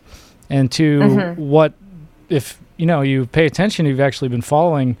 6th and to what, if you pay attention, you've actually been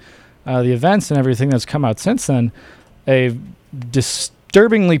following the events and everything that's come out since then, a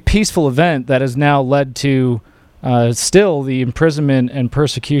disturbingly peaceful event that has now led to still the imprisonment and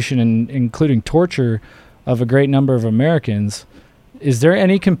persecution, and including torture, of a great number of Americans. Is there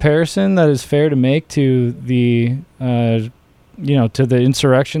any comparison that is fair to make to the, to the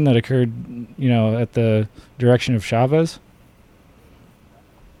insurrection that occurred, at the direction of Chavez?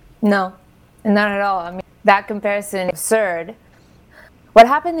 No, not at all. I mean, that comparison is absurd. What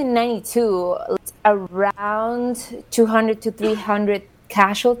happened in '92, around 200 to 300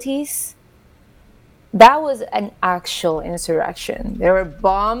 casualties. That was an actual insurrection. There were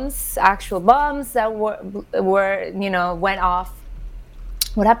actual bombs that went off.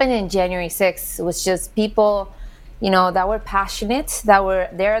 What happened in January 6th was just people, that were passionate, that were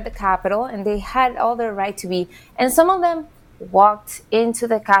there at the Capitol, and they had all their right to be. And some of them walked into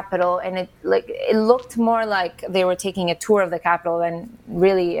the Capitol, and it looked more like they were taking a tour of the Capitol than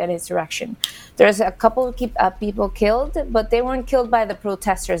really an insurrection. There's a couple of people killed, but they weren't killed by the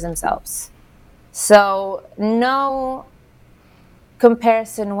protesters themselves. So no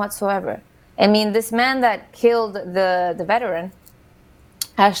comparison whatsoever. I mean, this man that killed the veteran,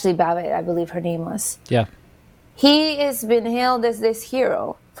 Ashley Babbitt, I believe her name was. Yeah. He has been hailed as this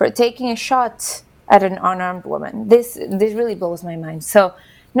hero for taking a shot at an unarmed woman. This really blows my mind. So,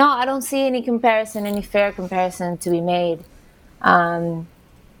 no, I don't see any fair comparison to be made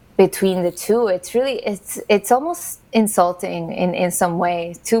between the two. It's almost insulting in some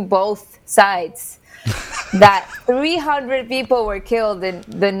way to both sides that 300 people were killed in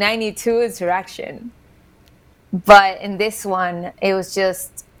the '92 insurrection. But in this one, it was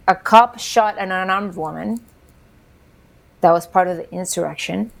just a cop shot an unarmed woman. That was part of the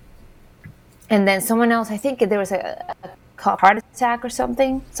insurrection. And then someone else, I think there was a cop heart attack or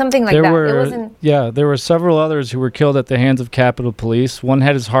something like that. There were several others who were killed at the hands of Capitol Police. One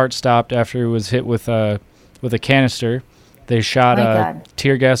had his heart stopped after he was hit with a canister. They shot a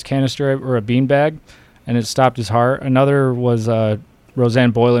tear gas canister or a beanbag, and it stopped his heart. Another was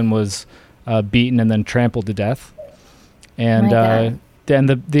Roseanne Boylan was beaten and then trampled to death. And then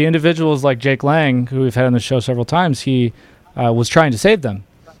the individuals like Jake Lang, who we've had on the show several times, he was trying to save them.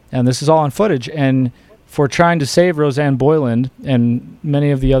 And this is all on footage. And for trying to save Roseanne Boylan and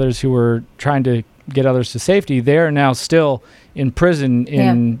many of the others who were trying to get others to safety, they are now still in prison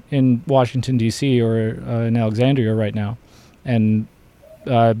in Washington, D.C. or in Alexandria right now, and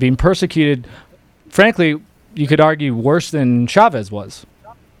being persecuted, frankly, you could argue worse than Chavez was.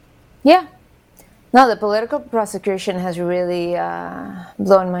 Yeah. No, the political prosecution has really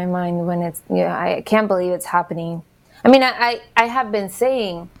blown my mind when it's, I can't believe it's happening. I mean, I have been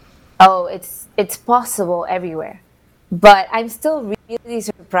saying, oh, it's possible everywhere. But I'm still really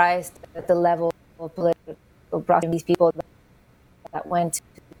surprised at the level of political prosecution these people that went to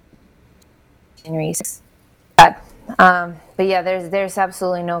January 6th. But yeah, there's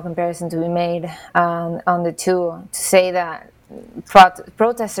absolutely no comparison to be made on the two. To say that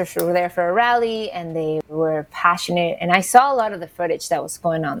protesters were there for a rally and they were passionate, and I saw a lot of the footage that was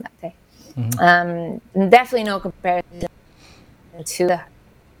going on that day. Mm-hmm. Definitely no comparison to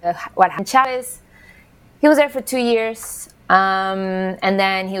what happened. Chavez, he was there for 2 years, and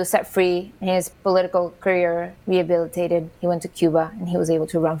then he was set free. His political career rehabilitated. He went to Cuba, and he was able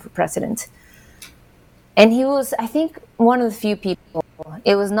to run for president. And he was, I think, one of the few people.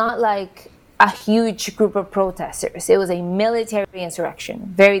 It was not like a huge group of protesters. It was a military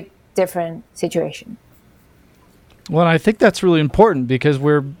insurrection. Very different situation. Well, I think that's really important because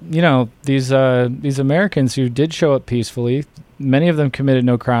we're, these Americans who did show up peacefully, many of them committed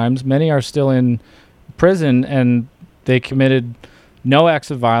no crimes. Many are still in prison, and they committed no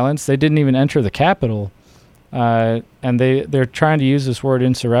acts of violence. They didn't even enter the Capitol. And they're trying to use this word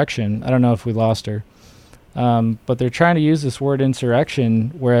insurrection. I don't know if we lost her. But they're trying to use this word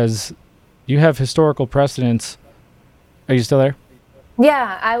insurrection, whereas you have historical precedents. Are you still there?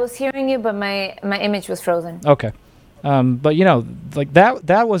 Yeah, I was hearing you, but my image was frozen. Okay. But like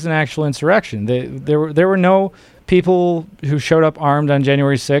that was an actual insurrection. There were no people who showed up armed on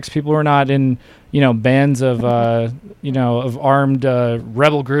January 6th. People were not in, bands of, of armed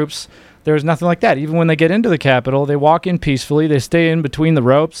rebel groups. There was nothing like that. Even when they get into the Capitol, they walk in peacefully. They stay in between the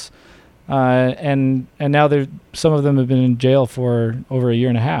ropes. And now some of them have been in jail for over a year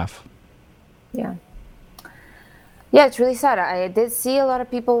and a half. Yeah. Yeah, it's really sad. I did see a lot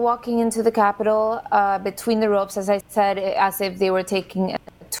of people walking into the Capitol between the ropes, as I said, as if they were taking a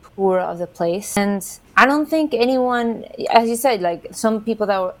tour of the place. And I don't think anyone, as you said, like some people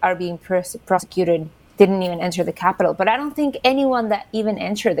that are being prosecuted didn't even enter the Capitol. But I don't think anyone that even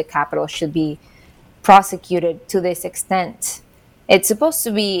entered the Capitol should be prosecuted to this extent. It's supposed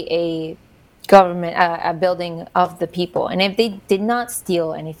to be a government, a building of the people. And if they did not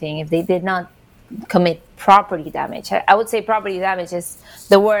steal anything, if they did not commit property damage, I would say property damage is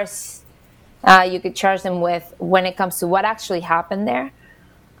the worst you could charge them with when it comes to what actually happened there.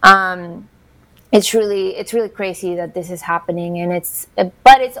 It's really crazy that this is happening, and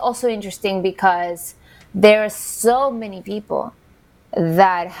but it's also interesting because there are so many people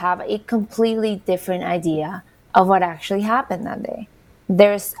that have a completely different idea of what actually happened that day.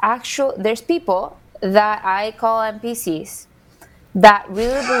 There's people that I call NPCs that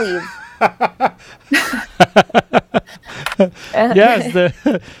really believe. Yes,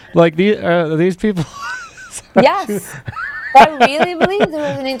 these people. Yes, that really believe there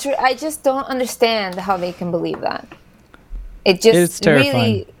was an I just don't understand how they can believe that. It's terrifying.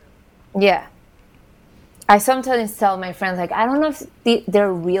 Really, yeah. I sometimes tell my friends, like, I don't know if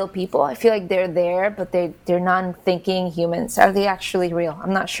they're real people. I feel like they're there, but they're non-thinking humans. Are they actually real?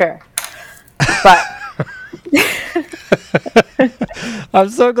 I'm not sure. But I'm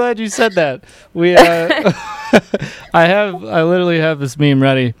so glad you said that. I literally have this meme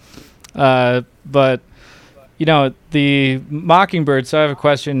ready. But the Mockingbird. So I have a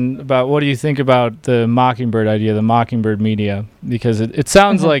question about what do you think about the Mockingbird idea, the Mockingbird media? Because it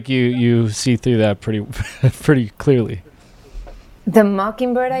sounds like you see through that pretty clearly. The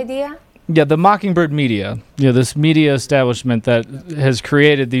Mockingbird idea? Yeah, the Mockingbird media. This media establishment that has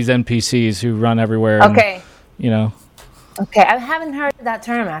created these NPCs who run everywhere. Okay. And, Okay, I haven't heard that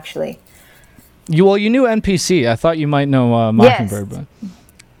term actually. You knew NPC. I thought you might know Mockingbird, yes. But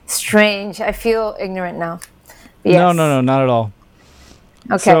Strange. I feel ignorant now. Yes. No, not at all.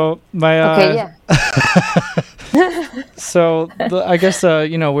 Okay. So yeah. So I guess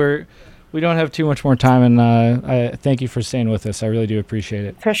we don't have too much more time, and I thank you for staying with us. I really do appreciate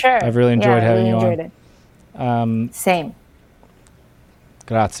it. For sure. I've really enjoyed having you on. Same.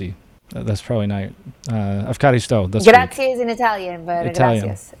 Grazie. That's probably not. Afcaristo. Grazie is in Italian, but Italian.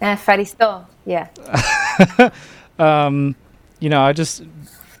 Gracias. Faristo. Yeah. I just.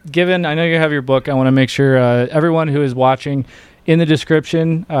 I know you have your book. I want to make sure everyone who is watching, in the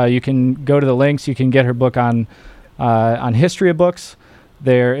description, you can go to the links. You can get her book on history of books.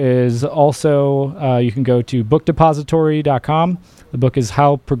 There is also, you can go to bookdepository.com. The book is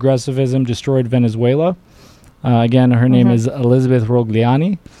How Progressivism Destroyed Venezuela. Again, her name is Elizabeth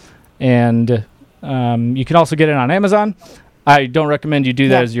Rogliani. And you can also get it on Amazon. I don't recommend you do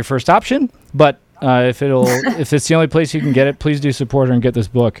that as your first option, but If it's the only place you can get it, please do support her and get this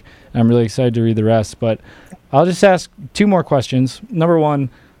book. I'm really excited to read the rest. But I'll just ask 2 more questions. Number one,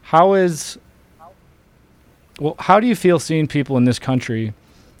 how do you feel seeing people in this country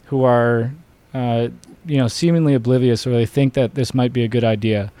who are, seemingly oblivious, or they think that this might be a good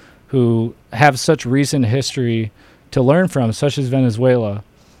idea, who have such recent history to learn from, such as Venezuela,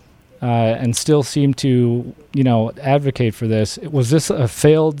 and still seem to, advocate for this? Was this a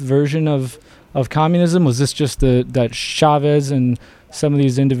failed version of communism? Was this just that Chavez and some of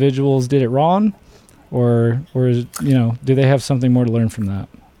these individuals did it wrong, or do they have something more to learn from that?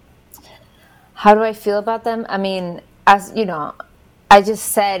 How do I feel about them? I mean, as you know, I just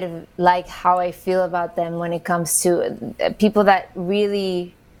said like how I feel about them when it comes to people that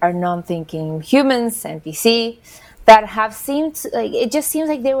really are non-thinking humans, NPC, that have seemed like, it just seems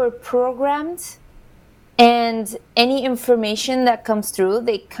like they were programmed, and any information that comes through,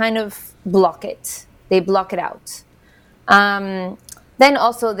 they kind of block it. They block it out. Then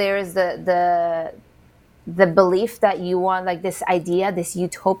also there is the belief that you want, like, this idea, this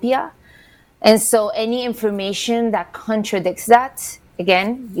utopia. And so any information that contradicts that,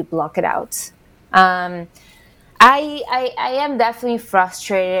 again, you block it out. I am definitely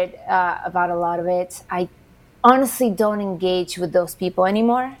frustrated about a lot of it. I honestly don't engage with those people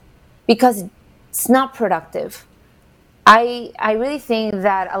anymore because it's not productive. I really think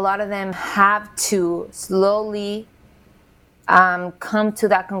that a lot of them have to slowly come to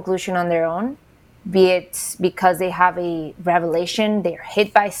that conclusion on their own, be it because they have a revelation, they're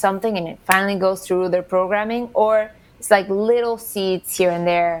hit by something and it finally goes through their programming, or it's like little seeds here and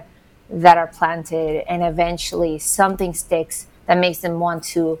there that are planted and eventually something sticks that makes them want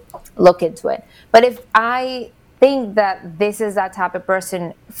to look into it. But if I think that this is that type of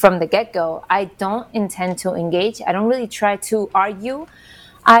person from the get-go, I don't intend to engage. I don't really try to argue.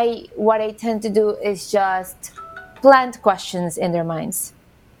 What I tend to do is just plant questions in their minds.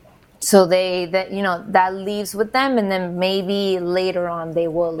 So that leaves with them, and then maybe later on they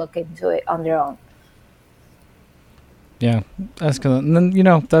will look into it on their own. Yeah, that's good. And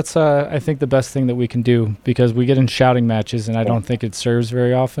then, that's I think the best thing that we can do, because we get in shouting matches, and I don't think it serves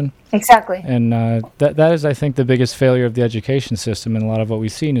very often. Exactly. And that is, I think, the biggest failure of the education system, and a lot of what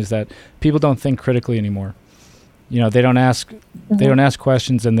we've seen is that people don't think critically anymore. They don't ask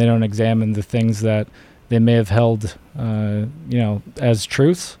questions, and they don't examine the things that they may have held, as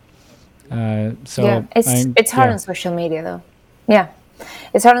truths. It's hard on social media, though. Yeah,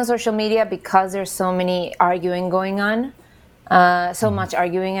 it's hard on social media because there's so many arguing going on, much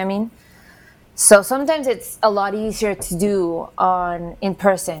arguing. I mean, so sometimes it's a lot easier to do in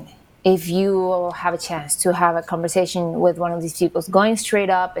person if you have a chance to have a conversation with one of these people. Going straight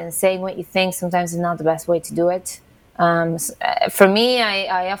up and saying what you think sometimes is not the best way to do it. For me,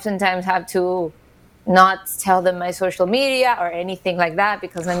 I oftentimes have to not tell them my social media or anything like that,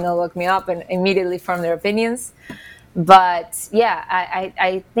 because then they'll look me up and immediately form their opinions. But yeah,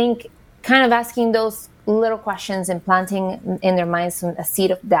 I think kind of asking those little questions and planting in their minds a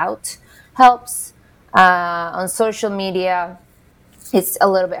seed of doubt helps. On social media, it's a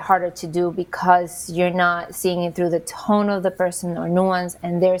little bit harder to do because you're not seeing it through the tone of the person or nuance,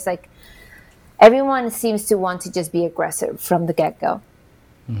 and there's everyone seems to want to just be aggressive from the get-go.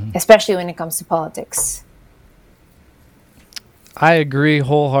 Mm-hmm. Especially when it comes to politics. I agree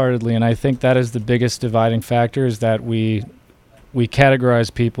wholeheartedly, and I think that is the biggest dividing factor, is that we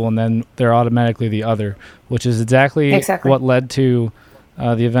categorize people and then they're automatically the other, which is exactly. What led to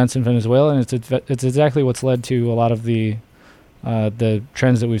the events in Venezuela, and it's exactly what's led to a lot of the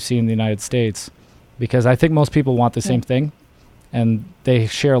trends that we've seen in the United States, because I think most people want the same thing, and they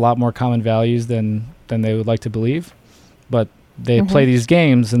share a lot more common values than they would like to believe, but they play these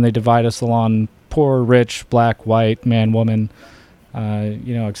games and they divide us along poor, rich, black, white, man, woman,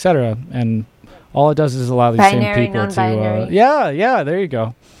 etc. And all it does is allow these binary, same people non-binary. to, there you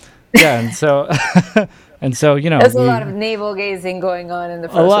go. Yeah, and so, there's a lot of navel gazing going on in the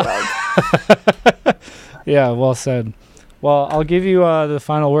first world. Yeah, well said. Well, I'll give you the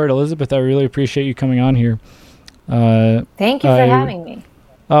final word, Elizabeth. I really appreciate you coming on here. Thank you for having me.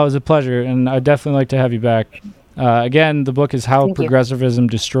 Oh, it was a pleasure, and I'd definitely like to have you back. Again, the book is How Progressivism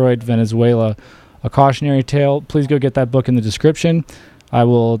Destroyed Venezuela, a cautionary tale. Please go get that book in the description. I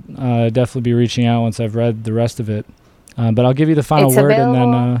will definitely be reaching out once I've read the rest of it. But I'll give you the final word, and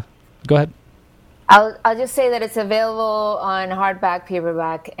then go ahead. I'll just say that it's available on hardback,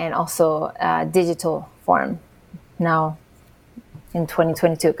 paperback, and also digital form now in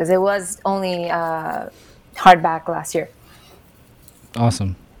 2022, because it was only hardback last year.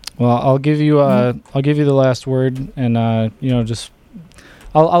 Awesome. Well, I'll give you the last word, and just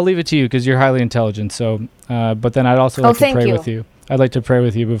I'll leave it to you because you're highly intelligent. So, but then I'd also like to pray with you. I'd like to pray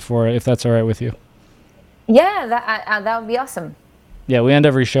with you before, if that's all right with you. Yeah, that would be awesome. Yeah, we end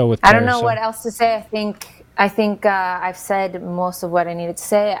every show with prayer. I don't know what else to say. I think I've said most of what I needed to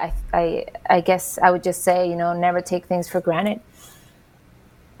say. I guess I would just say, never take things for granted.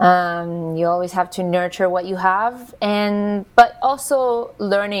 You always have to nurture what you have, but also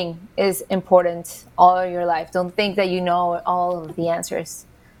learning is important all your life. Don't think that you know all of the answers.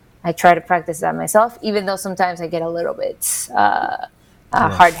 I try to practice that myself, even though sometimes I get a little bit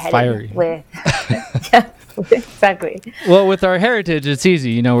hard-headed fiery. With yeah, exactly. Well, with our heritage, it's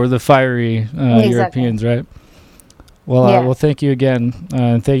easy. We're the fiery Exactly. Europeans, right? Well, well, thank you again,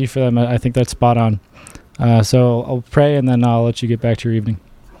 and thank you for that. I think that's spot on. So I'll pray, and then I'll let you get back to your evening.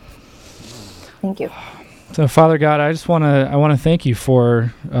 Thank you. So, Father God, I want to thank you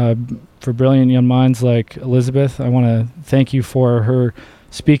for brilliant young minds like Elizabeth. I want to thank you for her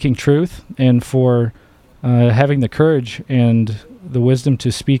speaking truth and for having the courage and the wisdom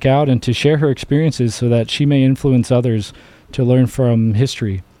to speak out and to share her experiences so that she may influence others to learn from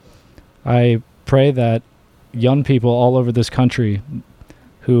history. I pray that young people all over this country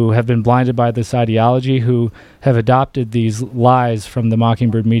who have been blinded by this ideology, who have adopted these lies from the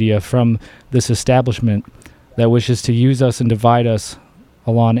Mockingbird media, from this establishment that wishes to use us and divide us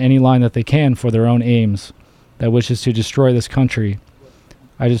along any line that they can for their own aims, that wishes to destroy this country.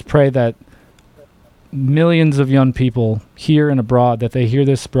 I just pray that millions of young people here and abroad, that they hear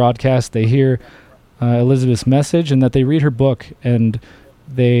this broadcast, they hear Elizabeth's message, and that they read her book, and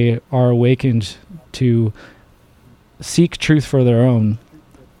they are awakened to seek truth for their own,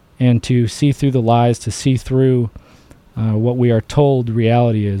 and to see through the lies, to see through what we are told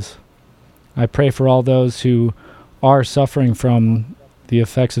reality is. I pray for all those who are suffering from the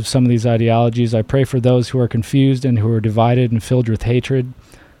effects of some of these ideologies. I pray for those who are confused and who are divided and filled with hatred,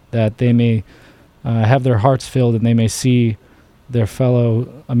 that they may have their hearts filled and they may see their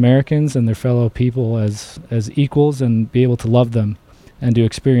fellow Americans and their fellow people as equals and be able to love them and to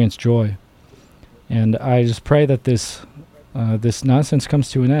experience joy. And I just pray that this nonsense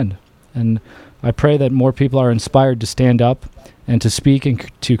comes to an end. And I pray that more people are inspired to stand up and to speak and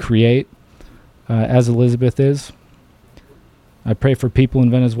to create as Elizabeth is. I pray for people in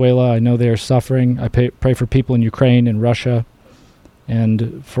Venezuela. I know they are suffering. I pray for people in Ukraine and Russia,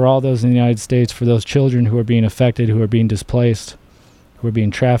 and for all those in the United States, for those children who are being affected, who are being displaced, who are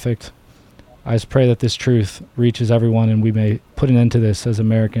being trafficked. I just pray that this truth reaches everyone and we may put an end to this as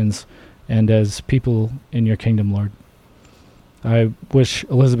Americans and as people in your kingdom, Lord. I wish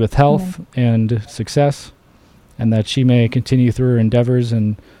Elizabeth health and success, and that she may continue through her endeavors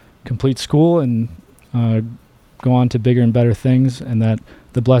and complete school and go on to bigger and better things, and that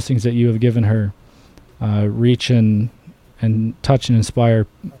the blessings that you have given her reach and touch and inspire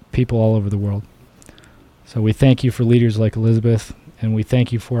people all over the world. So we thank you for leaders like Elizabeth, and we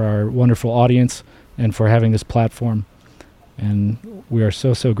thank you for our wonderful audience and for having this platform. And we are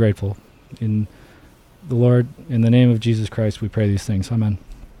so, so grateful. In the Lord, in the name of Jesus Christ, we pray these things. Amen.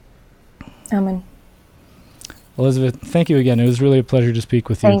 Amen. Elizabeth, thank you again. It was really a pleasure to speak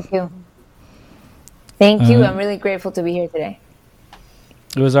with you. Thank you. Thank you. I'm really grateful to be here today.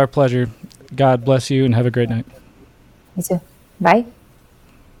 It was our pleasure. God bless you and have a great night. You too. Bye.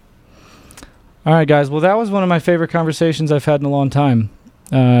 All right, guys. Well, that was one of my favorite conversations I've had in a long time.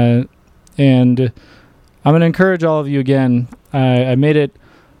 And I'm going to encourage all of you again. I made it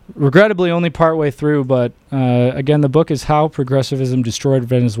regrettably only partway through, but again, the book is How Progressivism Destroyed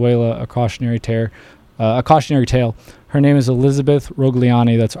Venezuela, a cautionary tale. Her name is Elizabeth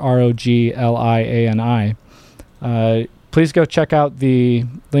Rogliani. That's Rogliani. Please go check out the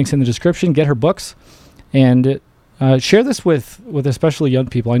links in the description. Get her books, and share this with especially young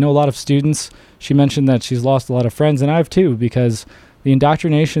people. I know a lot of students. She mentioned that she's lost a lot of friends, and I have too, because the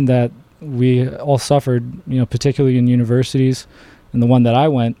indoctrination that we all suffered, particularly in universities, and the one that I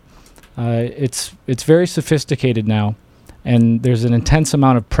went, it's very sophisticated now, and there's an intense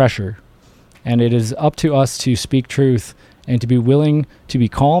amount of pressure. And it is up to us to speak truth and to be willing to be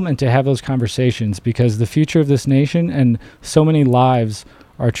calm and to have those conversations, because the future of this nation and so many lives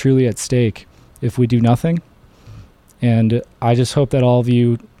are truly at stake if we do nothing. And I just hope that all of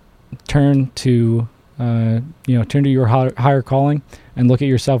you turn to your higher calling and look at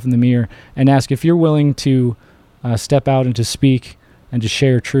yourself in the mirror and ask if you're willing to step out and to speak and to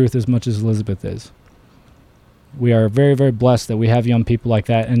share truth as much as Elizabeth is. We are very, very blessed that we have young people like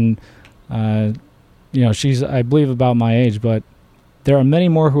that. And she's, I believe, about my age, but there are many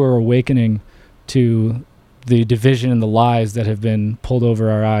more who are awakening to the division and the lies that have been pulled over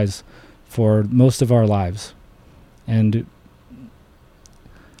our eyes for most of our lives. And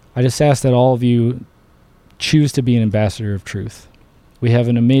I just ask that all of you choose to be an ambassador of truth. We have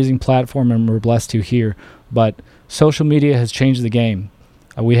an amazing platform and we're blessed to here, but social media has changed the game.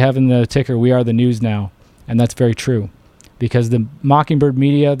 We have in the ticker, we are the news now, and that's very true. Because the Mockingbird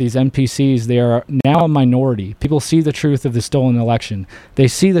media, these NPCs, they are now a minority. People see the truth of the stolen election. They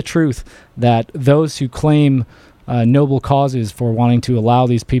see the truth that those who claim noble causes for wanting to allow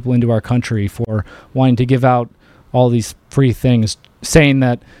these people into our country, for wanting to give out all these free things, saying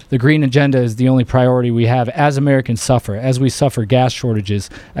that the green agenda is the only priority we have as Americans suffer, as we suffer gas shortages,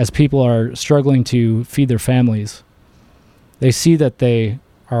 as people are struggling to feed their families. They see that they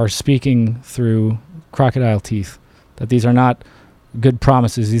are speaking through crocodile teeth, that these are not good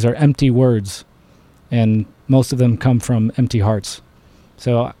promises. These are empty words, and most of them come from empty hearts.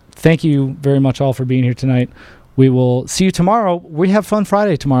 So thank you very much all for being here tonight. We will see you tomorrow. We have Fun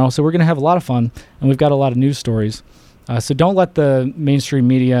Friday tomorrow, so we're going to have a lot of fun, and we've got a lot of news stories. So don't let the mainstream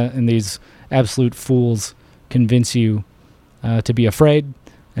media and these absolute fools convince you to be afraid,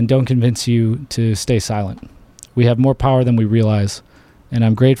 and don't convince you to stay silent. We have more power than we realize, and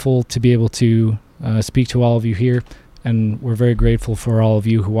I'm grateful to be able to speak to all of you here, and we're very grateful for all of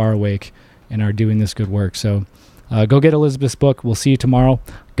you who are awake and are doing this good work. So go get Elizabeth's book. We'll see you tomorrow.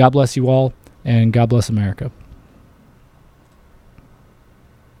 God bless you all, and God bless America.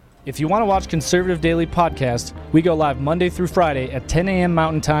 If you want to watch Conservative Daily Podcast, we go live Monday through Friday at 10 a.m.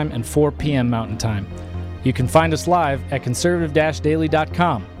 Mountain Time and 4 p.m. Mountain Time. You can find us live at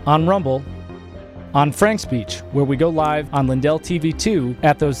conservative-daily.com, on Rumble, on Frank's Speech, where we go live on Lindell TV 2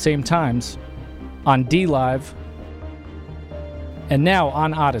 at those same times, on DLive, and now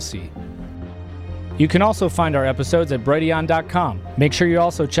on Odyssey. You can also find our episodes at Brighteon.com. Make sure you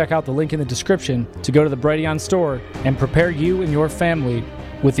also check out the link in the description to go to the Brighteon store and prepare you and your family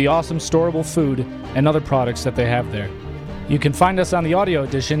with the awesome storable food and other products that they have there. You can find us on the audio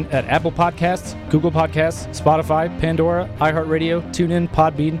edition at Apple Podcasts, Google Podcasts, Spotify, Pandora, iHeartRadio, TuneIn,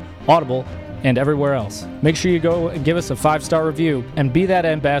 Podbean, Audible, and everywhere else. Make sure you go and give us a 5-star review and be that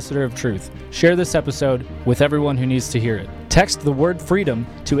ambassador of truth. Share this episode with everyone who needs to hear it. Text the word freedom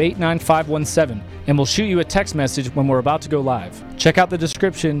to 89517 and we'll shoot you a text message when we're about to go live. Check out the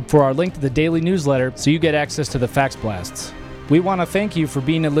description for our link to the daily newsletter so you get access to the fax blasts. We want to thank you for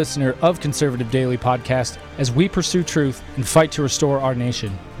being a listener of Conservative Daily Podcast as we pursue truth and fight to restore our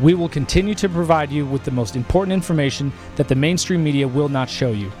nation. We will continue to provide you with the most important information that the mainstream media will not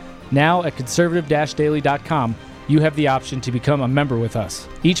show you. Now at conservative-daily.com, you have the option to become a member with us.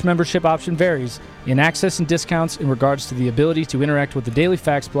 Each membership option varies in access and discounts in regards to the ability to interact with the daily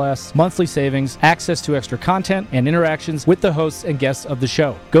fax blasts, monthly savings, access to extra content, and interactions with the hosts and guests of the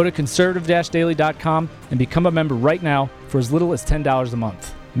show. Go to conservative-daily.com and become a member right now for as little as $10 a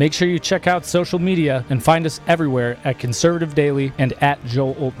month. Make sure you check out social media and find us everywhere at Conservative Daily and at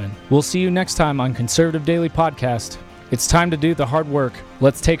Joel Oltman. We'll see you next time on Conservative Daily Podcast. It's time to do the hard work.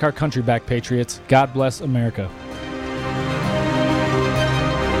 Let's take our country back, Patriots. God bless America.